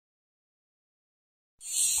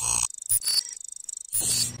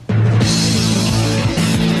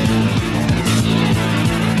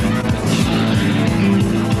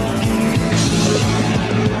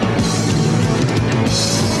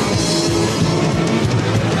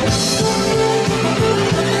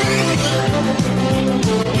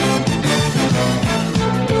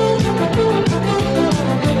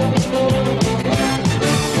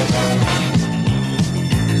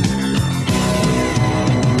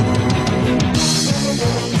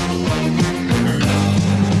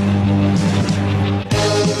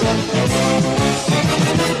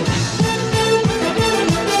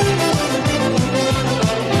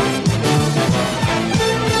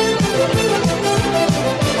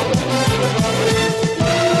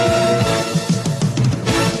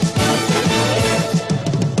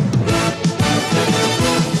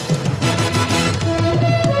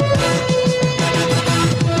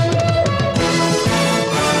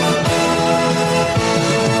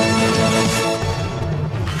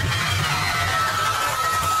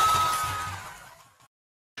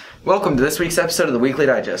Welcome to this week's episode of the Weekly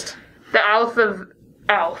Digest. The Alf of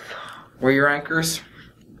Alf. We're your anchors.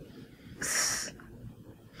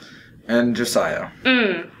 And Josiah.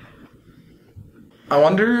 I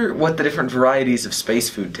wonder what the different varieties of space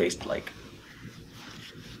food taste like.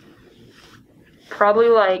 Probably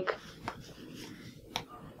like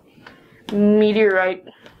meteorite.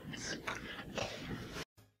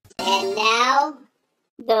 And now,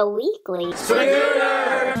 the Weekly.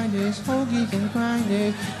 Hoagies and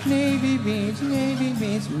grinders, navy beans,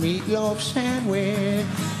 meatloaf sandwich,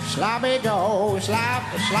 sloppy go,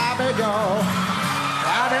 sloppy go,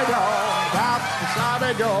 sloppy go,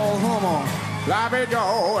 sloppy go, come on, sloppy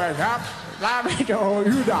go, sloppy go,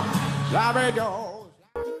 you know, sloppy go.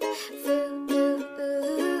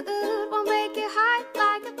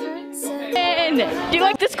 Do you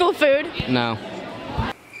like the school food? No.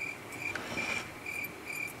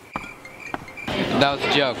 That was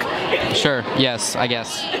a joke. Sure, yes, I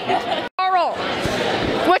guess. Carl,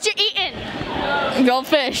 what you eating?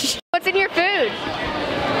 Goldfish. What's in your food?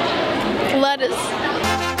 Lettuce.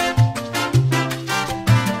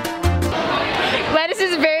 Lettuce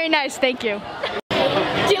is very nice, thank you.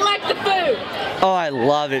 Do you like the food? Oh, I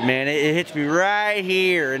love it, man. It hits me right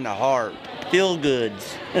here in the heart. Feel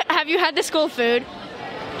goods. Have you had the school food?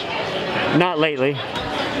 Not lately.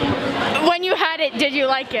 When you had it, did you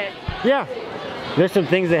like it? Yeah. There's some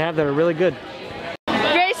things they have that are really good.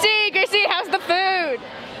 Gracie, how's the food?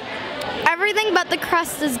 Everything but the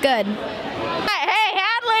crust is good. Hey,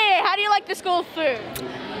 Hadley, how do you like the school food?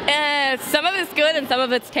 Some of it's good and some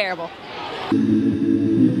of it's terrible.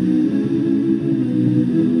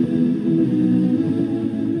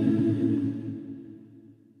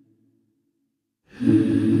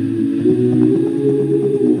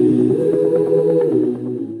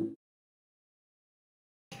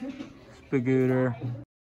 Spagooter.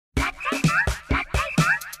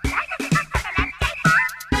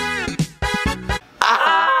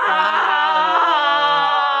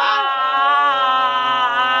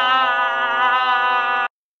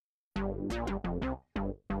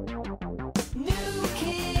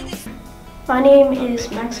 My name is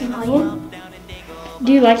Maximilian.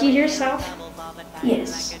 Do you like it here, South?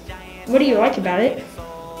 Yes. What do you like about it?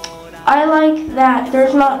 I like that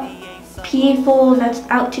there's not people that's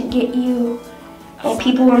out to get you, and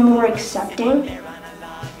people are more accepting.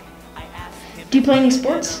 Do you play any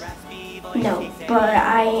sports? No, but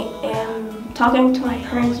I am talking to my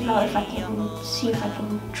parents about if I can see if I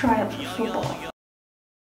can try out for football.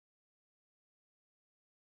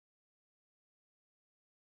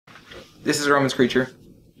 This is Roman's creature.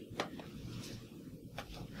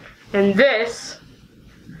 And this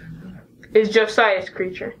is Josiah's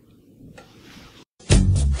creature.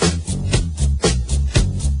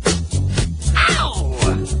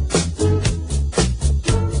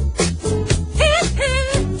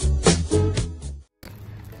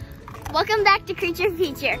 Welcome back to Creature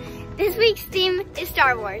Feature. This week's theme is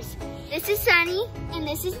Star Wars. This is Sunny, and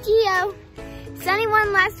this is Gio. Sunny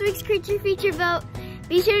won last week's Creature Feature vote.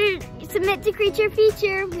 Be sure to submit to Creature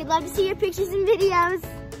Feature. We'd love to see your pictures and videos.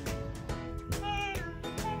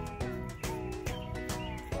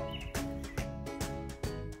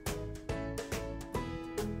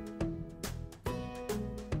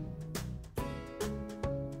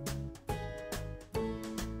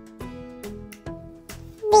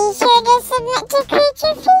 Be sure to submit to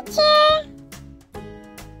Creature Feature.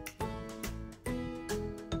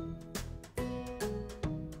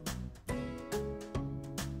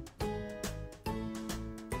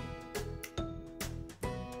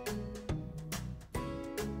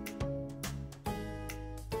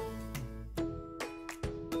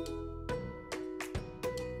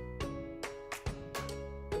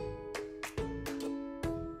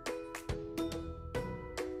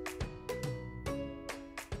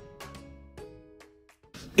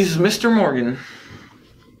 Is Mr. Morgan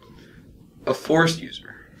a Force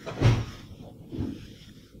user?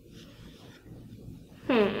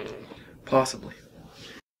 Possibly.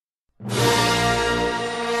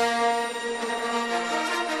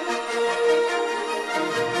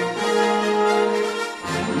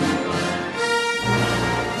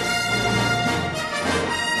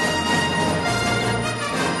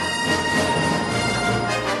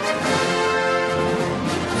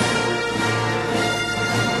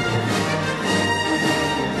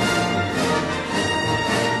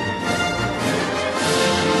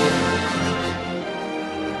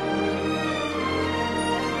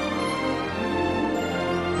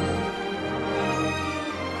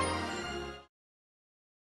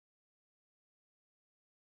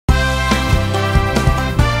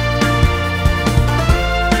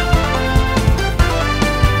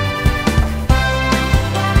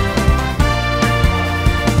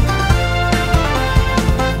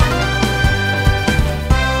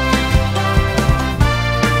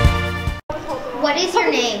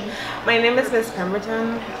 My name is Miss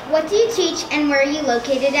Pemberton. What do you teach and where are you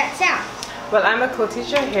located at South? Well, I'm a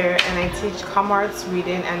co-teacher here and I teach Com Arts,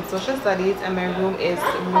 Reading, and Social Studies, and my room is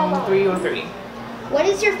room 303. What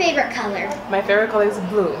is your favorite color? My favorite color is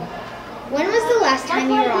blue. When was the last time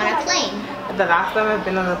you were on a plane? The last time I've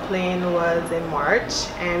been on a plane was in March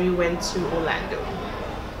and we went to Orlando.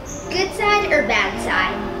 Good side or bad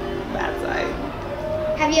side? Bad side.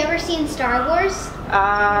 Have you ever seen Star Wars?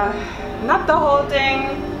 Not the whole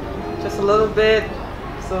thing, just a little bit.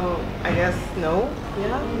 So I guess no.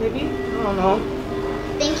 Yeah, maybe. I don't know.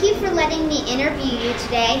 Thank you for letting me interview you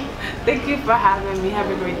today. Thank you for having me. Have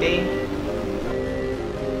a great day.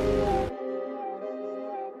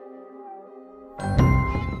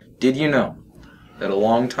 Did you know that a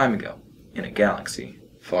long time ago, in a galaxy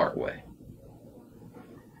far away,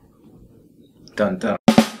 dun dun.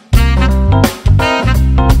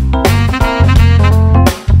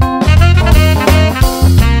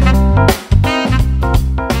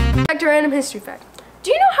 Back to random history fact.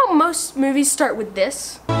 Do you know how most movies start with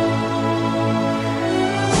this?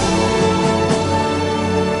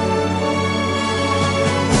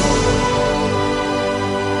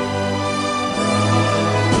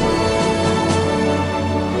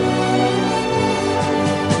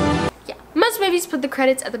 Most movies put the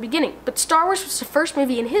credits at the beginning, but Star Wars was the first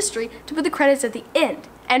movie in history to put the credits at the end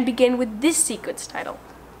and begin with this sequence title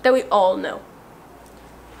that we all know.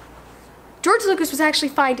 George Lucas was actually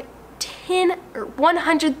fined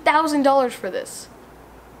 $100,000 for this.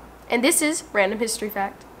 And this is Random History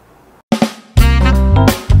Fact.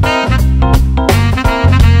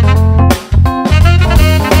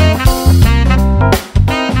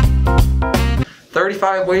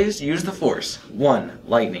 "35 ways to use the Force. 1.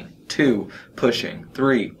 Lightning. 2. Pushing.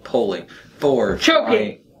 3. Pulling. 4.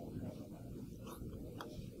 Choking.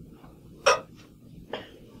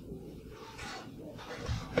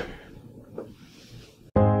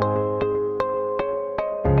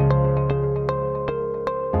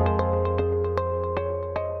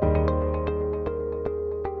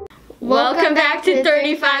 Welcome back to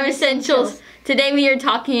 35 Essentials. Today we are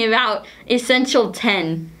talking about Essential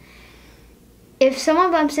 10. If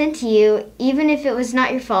someone bumps into you, even if it was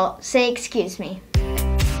not your fault, say excuse me.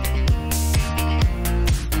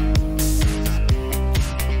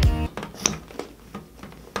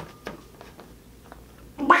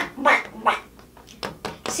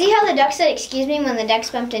 See how the duck said excuse me when the ducks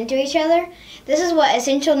bumped into each other? This is what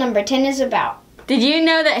essential number 10 is about. Did you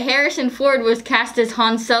know that Harrison Ford was cast as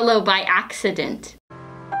Han Solo by accident?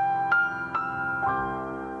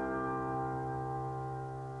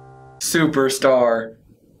 Superstar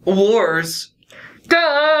Wars.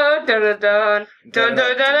 Dun dun dun dun dun dun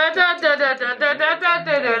dun dun dun dun dun dun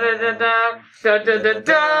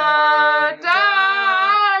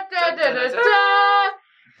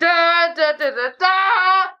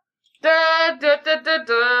dun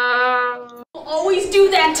dun. Always do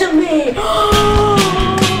that to me.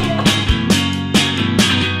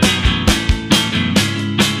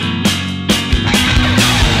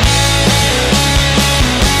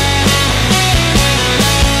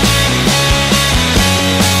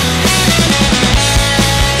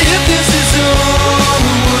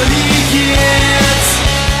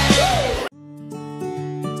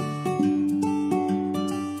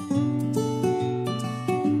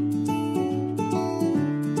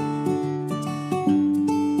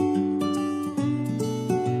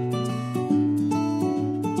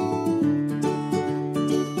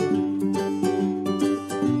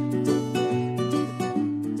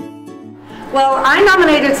 Well, I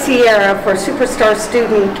nominated Sierra for Superstar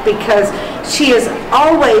Student because she is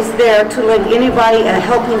always there to lend anybody a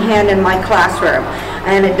helping hand in my classroom.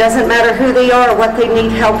 And it doesn't matter who they are or what they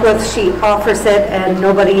need help with, she offers it and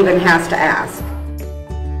nobody even has to ask.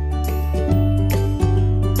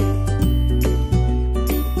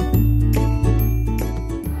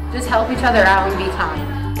 Just help each other out and be kind.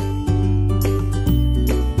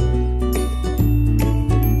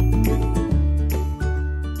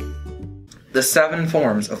 The 7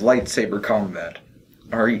 forms of lightsaber combat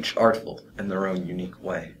are each artful in their own unique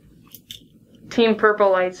way. Team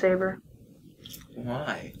Purple lightsaber.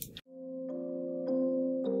 Why?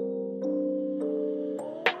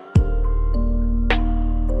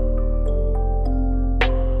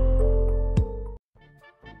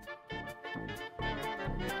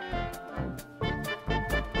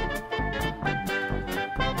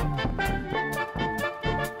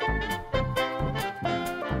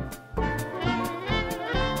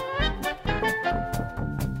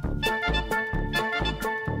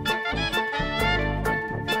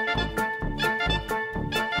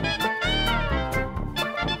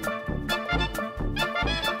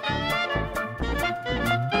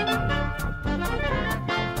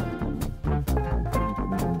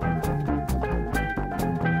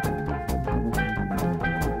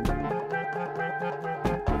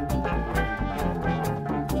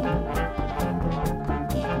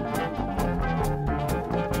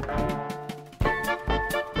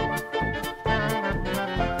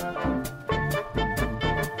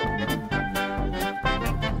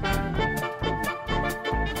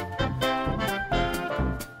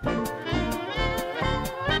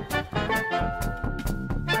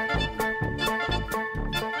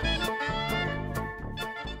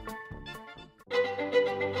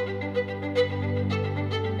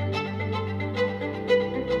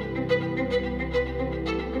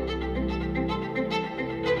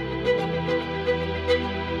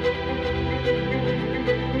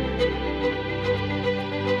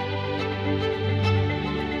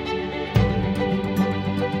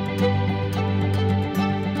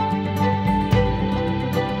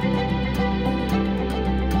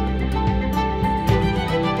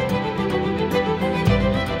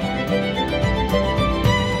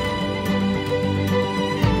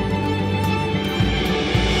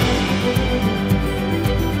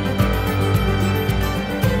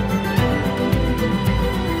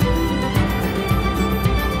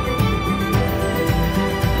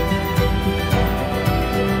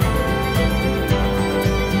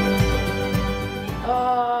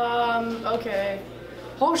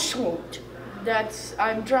 Horsehund. That's,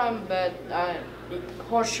 I'm drunk, but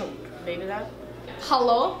Horsehund. Maybe that.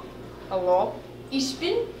 Hello. Hello. Ich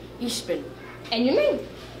bin. Ich bin. And your name?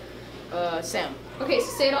 Sam. Okay, so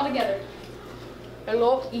say it all together.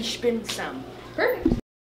 Hello, ich bin Sam. Perfect.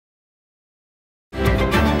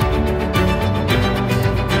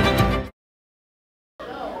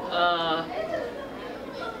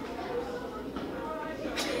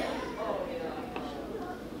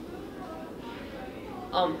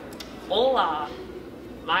 Hola.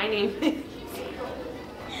 My name is...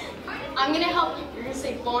 I'm gonna help you. You're gonna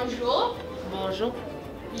say bonjour. Bonjour.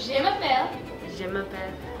 Je m'appelle. Je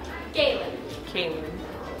m'appelle Kaylin. Kaylin.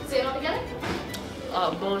 Say it all together.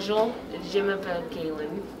 Bonjour. Je m'appelle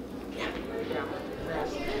Kaylin. Yeah.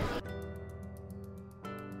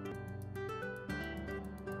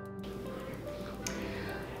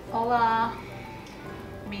 Hola.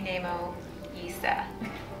 Mi name Isa.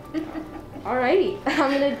 Alrighty.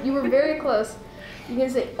 You were very close. You're gonna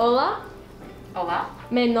say hola. Hola.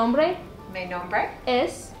 Mi nombre Mi nombre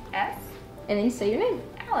es. es And then you say your name.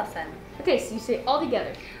 Allison. Okay, so you say it all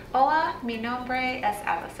together. Hola, mi nombre es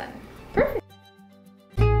Allison. Perfect.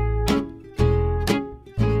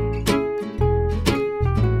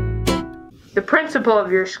 The principal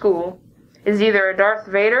of your school is either a Darth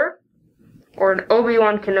Vader or an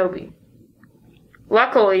Obi-Wan Kenobi.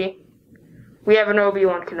 Luckily, we have an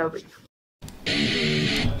Obi-Wan Kenobi.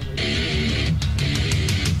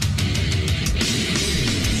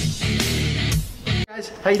 Guys,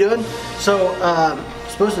 how you doing? So,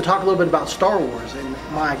 supposed to talk a little bit about Star Wars, and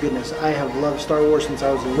my goodness, I have loved Star Wars since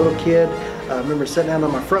I was a little kid. I remember sitting down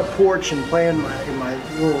on my front porch and playing my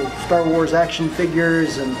little Star Wars action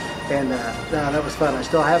figures, and that was fun. I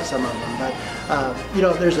still have some of them, but you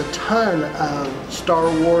know, there's a ton of Star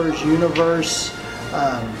Wars universe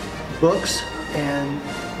books, and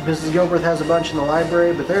Mrs. Gilbert has a bunch in the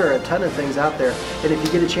library, but there are a ton of things out there. And if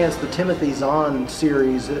you get a chance, the Timothy Zahn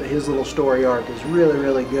series, his little story arc is really,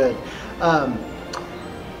 really good.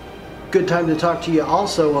 Good time to talk to you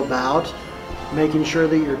also about making sure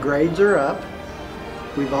that your grades are up.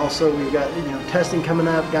 We've got testing coming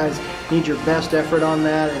up. Guys, need your best effort on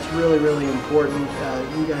that. It's really, really important.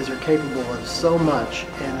 You guys are capable of so much,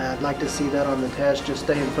 and I'd like to see that on the test. Just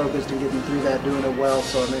staying focused and getting through that, doing it well.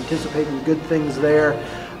 So I'm anticipating good things there.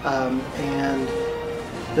 And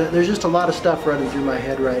there's just a lot of stuff running through my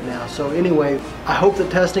head right now. So anyway, I hope the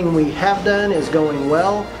testing we have done is going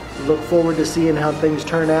well. Look forward to seeing how things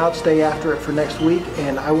turn out. Stay after it for next week,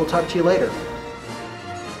 and I will talk to you later.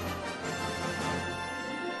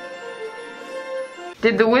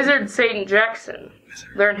 Did the wizard Satan Jackson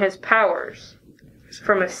learn his powers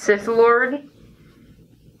from a Sith Lord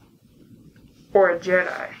or a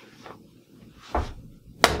Jedi?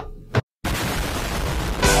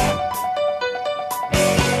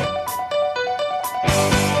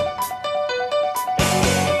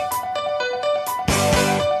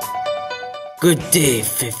 Good day,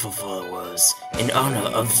 faithful followers. In honor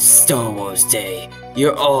of Star Wars Day,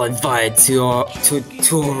 you're all invited to our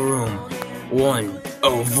room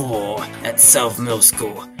 104 at South Middle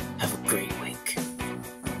School. Have a great week.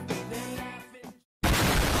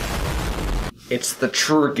 It's the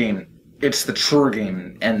true game. It's the true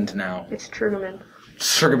game end now. It's Triggerman.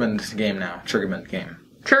 Triggerman game now. Triggerman game.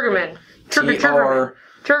 Triggerman. Triggerman. Triggerman.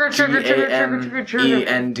 Triggerman.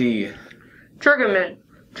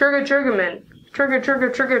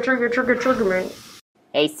 Triggerman. Triggerman.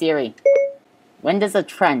 Hey Siri, when does a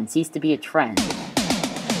trend cease to be a trend?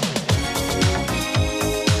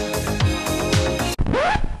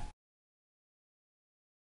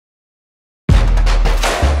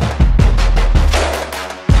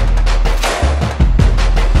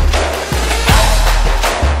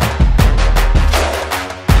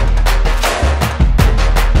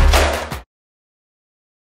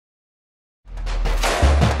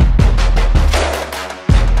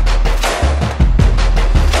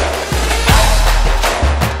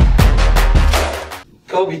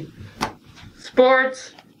 Kobe.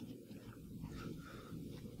 Sports.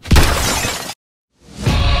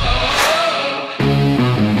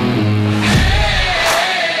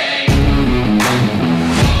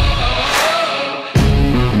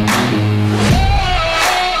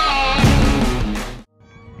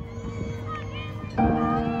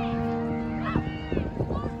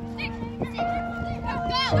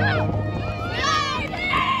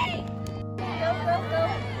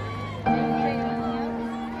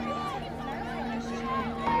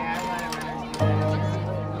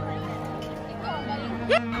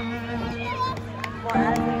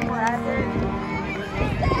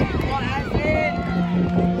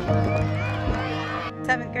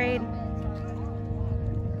 Seventh grade.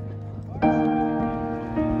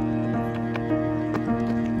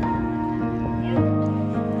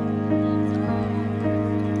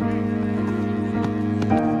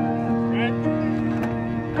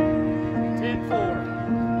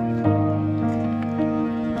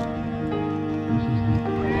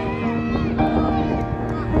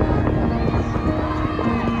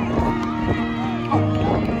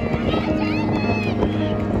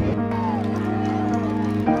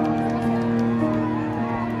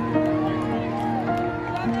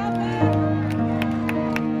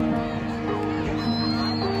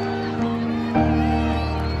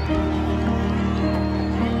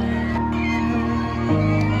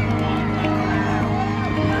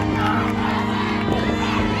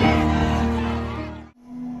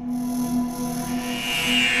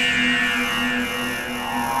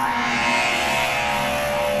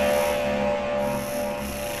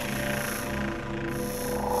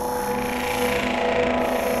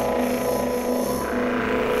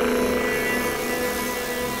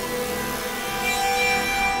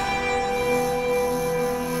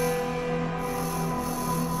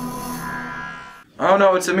 Oh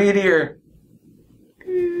no, it's a meteor.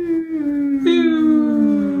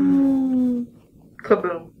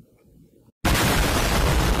 Kaboom.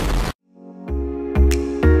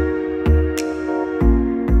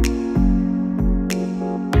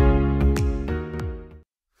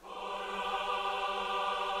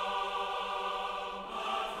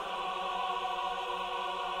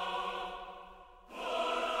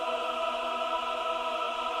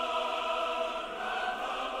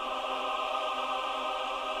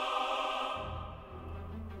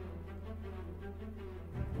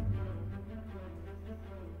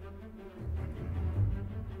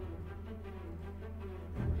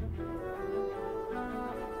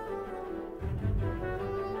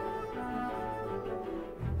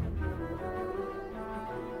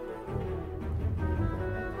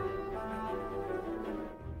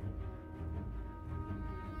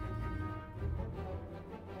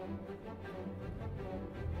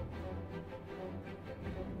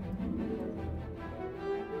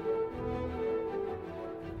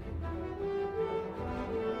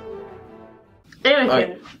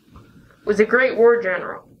 Anakin was a great war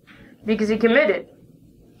general because he committed,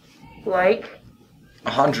 like,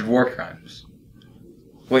 100 war crimes.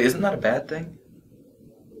 Wait, isn't that a bad thing?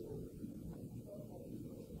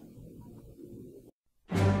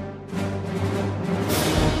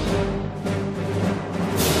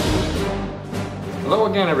 Hello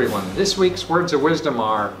again, everyone. This week's words of wisdom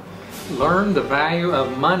are: learn the value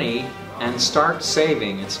of money and start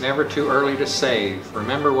saving. It's never too early to save.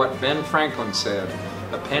 Remember what Ben Franklin said: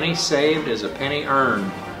 a penny saved is a penny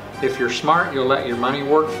earned. If you're smart, you'll let your money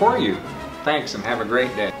work for you. Thanks, and have a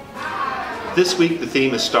great day. This week the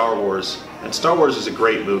theme is Star Wars, and Star Wars is a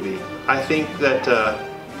great movie. I think that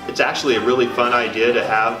it's actually a really fun idea to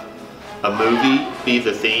have a movie be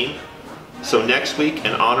the theme. So next week,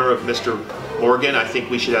 in honor of Mr. Morgan, I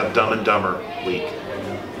think we should have Dumb and Dumber week.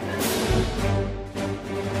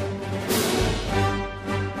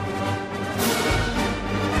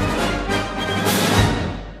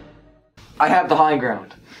 I have the high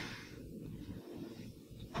ground.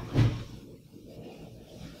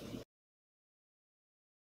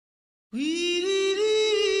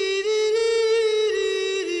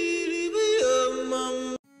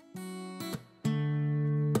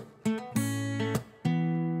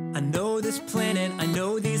 I know this planet, I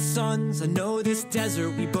know these suns, I know this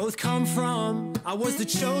desert we both come from. I was the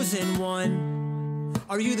chosen one.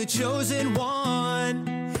 Are you the chosen one?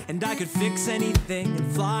 And I could fix anything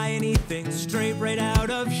and fly anything straight right out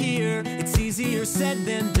of here. It's easier said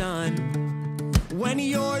than done when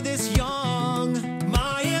you're this young.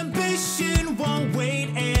 My ambition won't wait,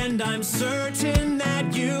 and I'm certain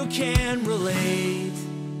that you can relate.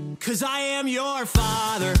 'Cause I am your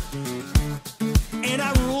father, and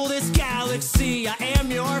I rule this galaxy. I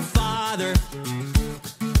am your father,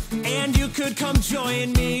 and you could come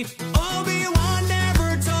join me. Obi-Wan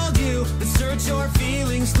never told you to search your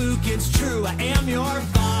feelings, Luke, it's true. I am your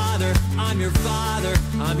father, I'm your father,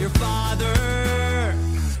 I'm your father.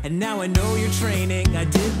 And now I know you're training, I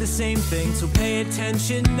did the same thing, so pay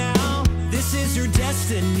attention now. This is your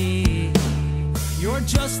destiny, you're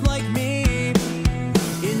just like me.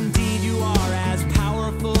 Indeed you are as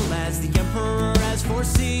powerful as the Emperor has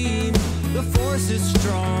foreseen. The Force is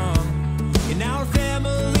strong in our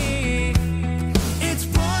family. It's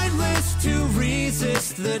pointless to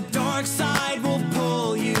resist, the dark side will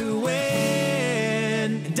pull you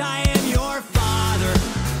in. And I am your father,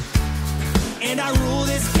 and I rule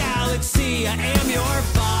this galaxy. I am your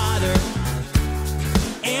father,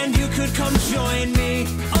 and you could come join me.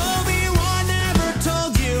 Obi-Wan never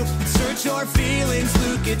told you, search your feelings,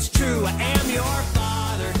 Luke, it's true. I am your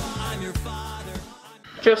father, I'm your father.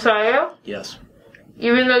 Josiah, Yes.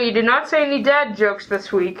 even though you did not say any dad jokes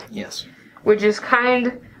this week, Yes. which is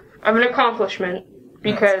kind of an accomplishment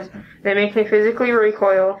because they make me physically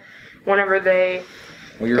recoil whenever they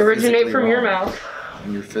Well, you're originate physically from your wrong. mouth.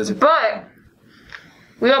 And you're physically But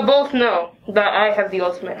we all both know that I have the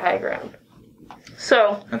ultimate high ground.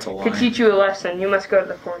 So, That's a lie. to teach you a lesson, you must go to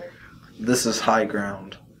the corner. This is high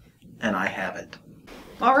ground, and I have it.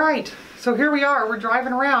 All right, so here we are. We're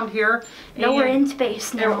driving around here. No, we're in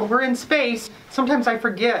space now. We're in space. Sometimes I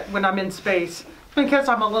forget when I'm in space because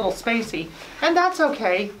I'm a little spacey, and that's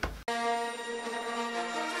okay.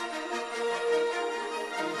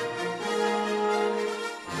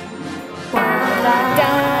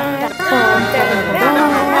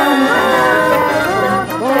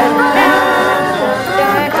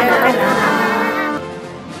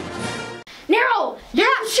 Nero! Yeah!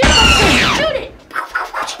 Shoot it! Shoot it!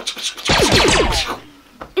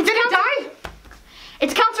 Did it die?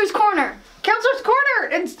 It's Counselor's Corner. Counselor's Corner!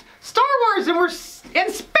 It's Star Wars, and we're In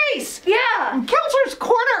space! Yeah! Counselor's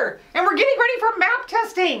Corner! And we're getting ready for map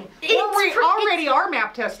testing! Or we already are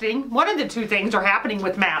map testing. One of the two things are happening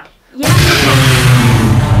with map. Yeah.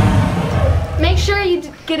 Make sure you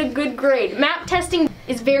get a good grade. Map testing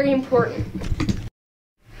is very important.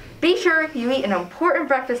 Be sure you eat an important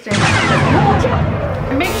breakfast during map testing.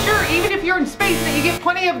 And make sure, even if you're in space, that you get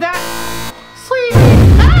plenty of that sleep.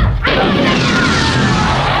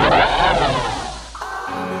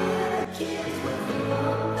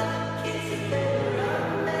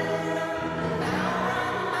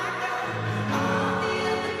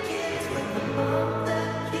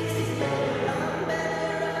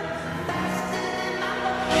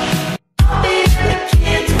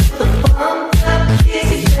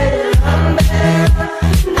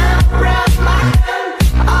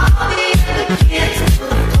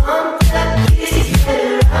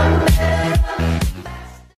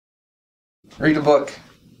 Read a book.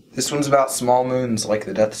 This one's about small moons like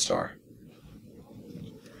the Death Star.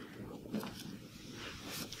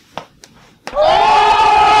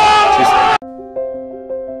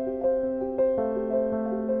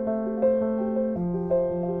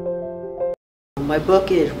 My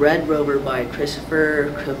book is Red Rover by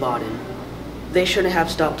Christopher Kravatin. They shouldn't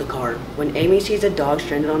have stopped the car. When Amy sees a dog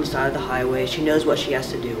stranded on the side of the highway, she knows what she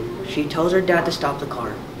has to do. She tells her dad to stop the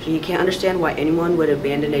car. She can't understand why anyone would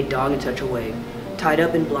abandon a dog in such a way, tied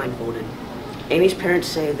up and blindfolded. Amy's parents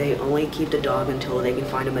say they only keep the dog until they can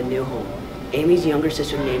find him a new home. Amy's younger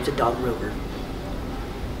sister names the dog Rover.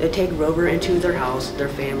 They take Rover into their house, their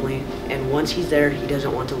family, and once he's there, he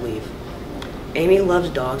doesn't want to leave. Amy loves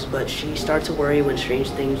dogs, but she starts to worry when strange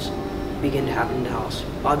things begin to happen in the house.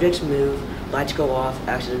 Objects move, lights go off,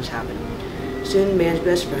 accidents happen. Soon, man's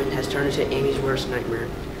best friend has turned into Amy's worst nightmare.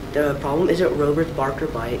 The problem isn't Rover's bark or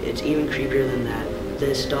bite, it's even creepier than that.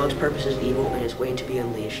 This dog's purpose is evil and it's waiting to be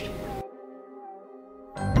unleashed.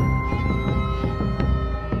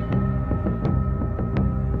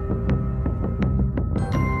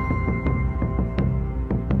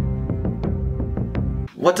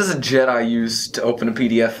 What does a Jedi use to open a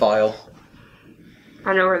PDF file?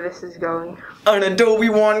 I know where this is going. An Adobe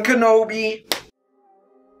One Kenobi!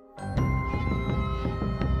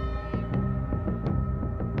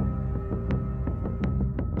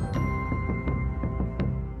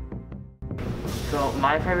 So,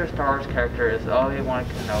 my favorite Star Wars character is Obi-Wan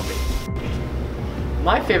Kenobi.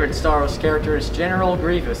 My favorite Star Wars character is General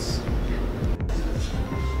Grievous.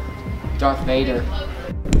 Darth Vader.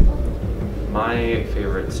 My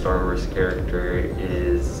favorite Star Wars character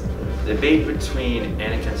is the debate between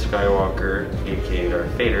Anakin Skywalker, aka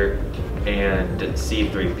Darth Vader, and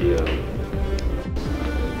C-3PO.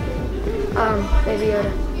 Baby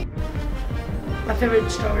Yoda. My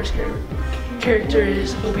favorite Star Wars character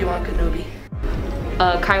is Obi-Wan Kenobi.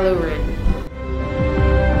 Kylo Ren.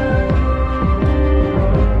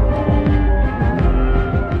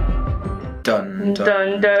 Dun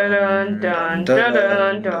dun dun dun dun dun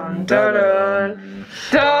dun dun dun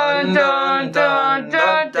dun dun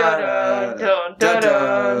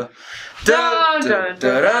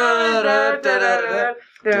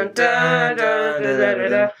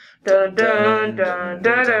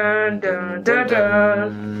dun dun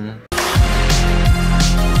dun.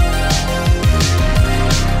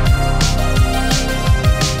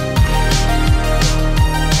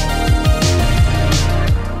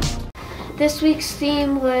 This week's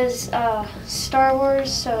theme was Star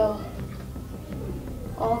Wars, so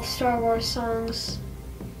all the Star Wars songs.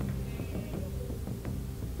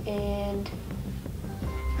 And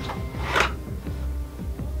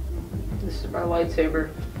This is my lightsaber.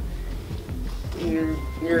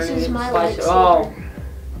 This is my lightsaber. Oh.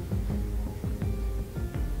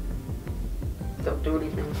 Don't do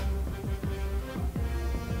anything.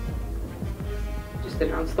 Just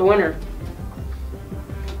announce the winner.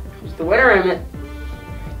 Who's the winner, Emmett?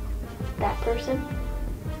 that person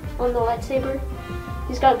on the lightsaber,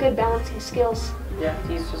 he's got good balancing skills. Yeah,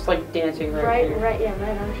 he's just like dancing right here. Right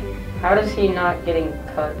on here. How does he not getting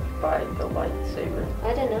cut by the lightsaber?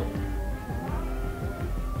 I don't know.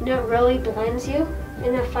 You know what really blinds you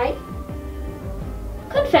in a fight?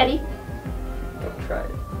 Confetti. Don't try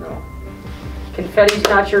it. No. Confetti's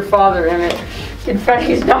not your father, Emmett.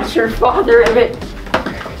 Confetti's not your father, Emmett.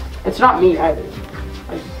 It's not me either.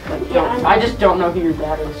 I just don't know who your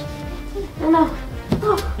dad is. I know.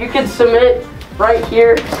 Oh. You can submit right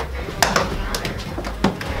here.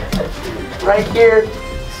 Right here.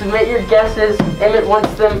 Submit your guesses. Emmett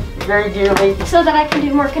wants them very dearly. So that I can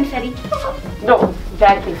do more confetti. No,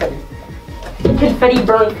 bad confetti. Confetti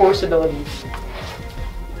burn force ability.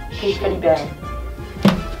 Confetti bad.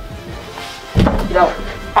 No,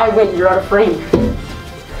 I win. You're out of frame.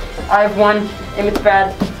 I have one. Emmett's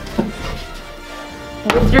bad.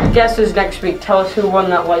 With your guesses next week, tell us who won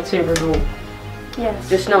that lightsaber duel. Yes.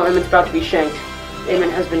 Just know Emmett's about to be shanked.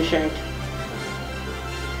 Emmett has been shanked.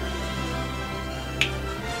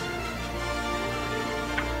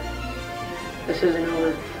 This isn't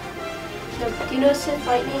over. No, do you know what Sith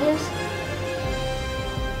lightning is?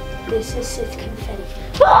 This is Sith confetti.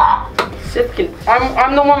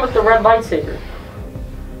 I'm the one with the red lightsaber.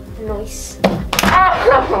 Nice.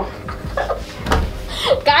 Ah!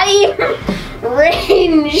 Got him!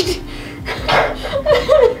 Ranged!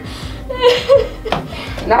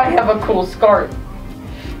 Now I have a cool scar.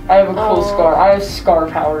 I have a cool scar. I have scar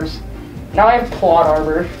powers. Now I have plot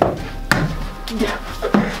armor.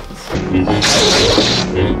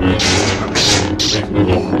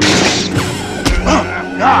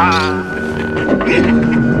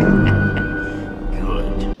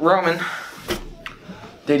 Roman,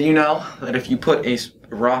 did you know that if you put a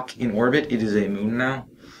rock in orbit, it is a moon now?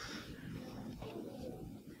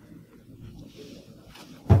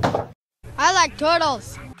 I like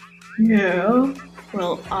turtles. Yeah,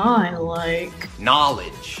 well, I like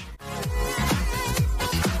knowledge.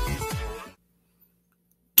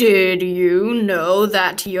 Did you know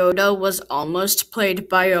that Yoda was almost played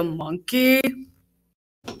by a monkey?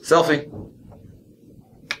 Selfie.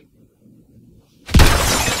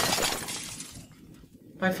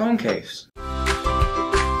 My phone case.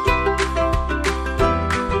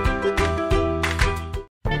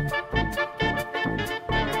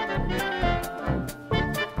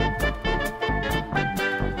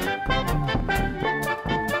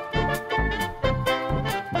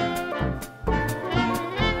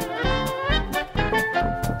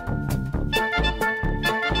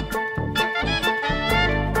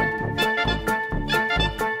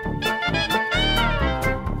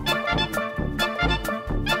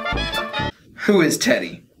 Who is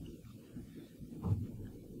Teddy?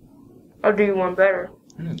 I'll do you one better.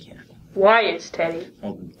 Yeah. Why is Teddy?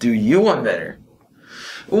 I'll do you one better.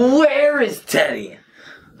 Where is Teddy?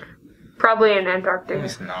 Probably in Antarctica. No,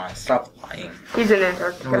 he's not. Stop lying. He's in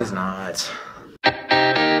Antarctica. No, he's not.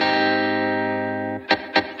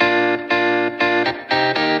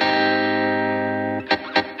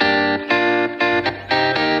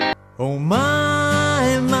 Oh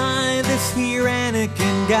my, this here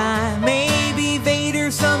Anakin guy. Maybe Vader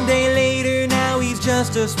someday later, now he's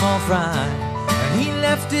just a small fry. And he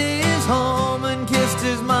left his home and kissed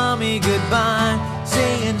his mommy goodbye,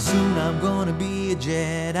 saying soon I'm gonna be a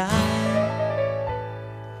Jedi.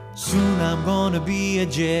 Soon I'm gonna be a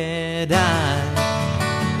Jedi.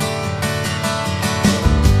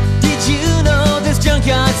 Did you know this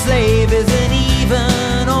junkyard slave isn't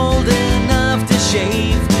even old enough to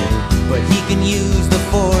shave? But he can use the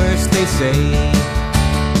Force, they say.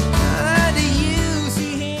 Do you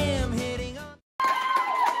see him hitting on?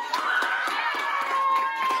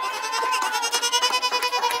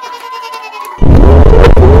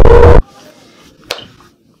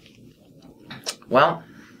 Well,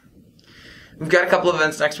 we've got a couple of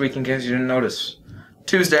events next week in case you didn't notice.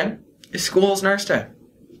 Tuesday is School's Nurse Day.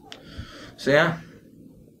 So yeah.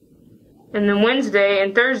 And then Wednesday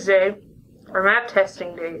and Thursday are map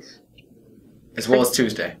testing days. As well as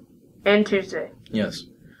Tuesday. And Tuesday. Yes.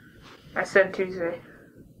 I said Tuesday.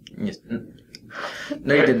 Yes.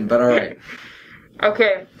 No, you didn't, but alright.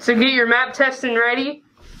 Okay, so get your map testing ready,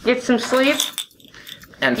 get some sleep,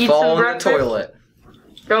 And eat fall some in the breakfast. toilet.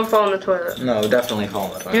 Don't fall in the toilet. No, definitely fall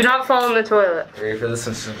in the toilet. Do not fall in the toilet. Ready for this?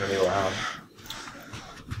 This is gonna be loud.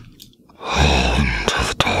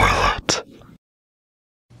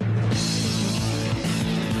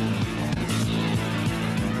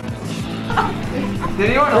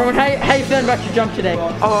 Roman, how you feeling about your jump today?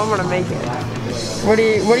 Oh, I'm gonna make it. What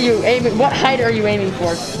are you aiming? What height are you aiming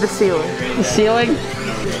for? The ceiling. The ceiling?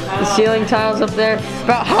 The ceiling tiles up there.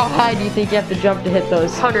 About how high do you think you have to jump to hit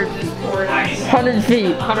those? 100 feet. 100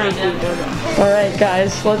 feet. 100 feet. All right,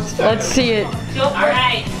 guys, let's see it. All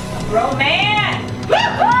right, Roman.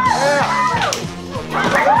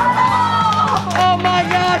 Oh my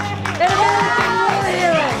gosh! An American war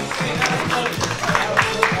hero!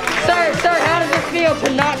 Sir, how does it feel to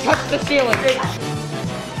not touch the ceiling?